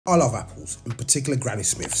I love apples, in particular Granny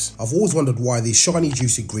Smiths. I've always wondered why these shiny,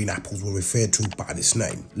 juicy green apples were referred to by this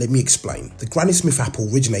name. Let me explain. The Granny Smith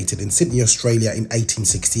apple originated in Sydney, Australia in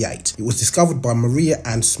 1868. It was discovered by Maria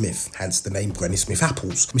Ann Smith, hence the name Granny Smith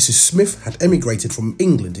apples. Mrs. Smith had emigrated from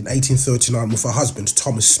England in 1839 with her husband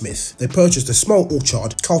Thomas Smith. They purchased a small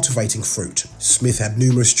orchard cultivating fruit. Smith had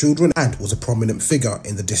numerous children and was a prominent figure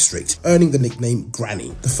in the district, earning the nickname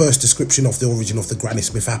Granny. The first description of the origin of the Granny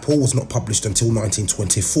Smith apple was not published until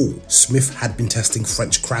 1924. Smith had been testing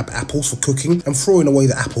French crab apples for cooking and throwing away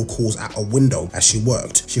the apple cores out a window as she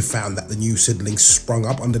worked. She found that the new seedlings sprung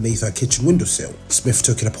up underneath her kitchen windowsill. Smith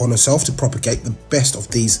took it upon herself to propagate the best of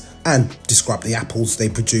these and described the apples they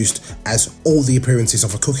produced as all the appearances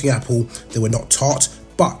of a cooking apple. They were not tart,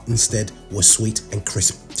 but instead were sweet and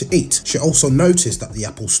crisp to eat. She also noticed that the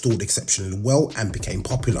apple stored exceptionally well and became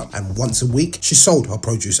popular, and once a week she sold her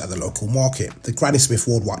produce at the local market. The Granny Smith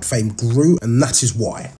worldwide fame grew, and that is why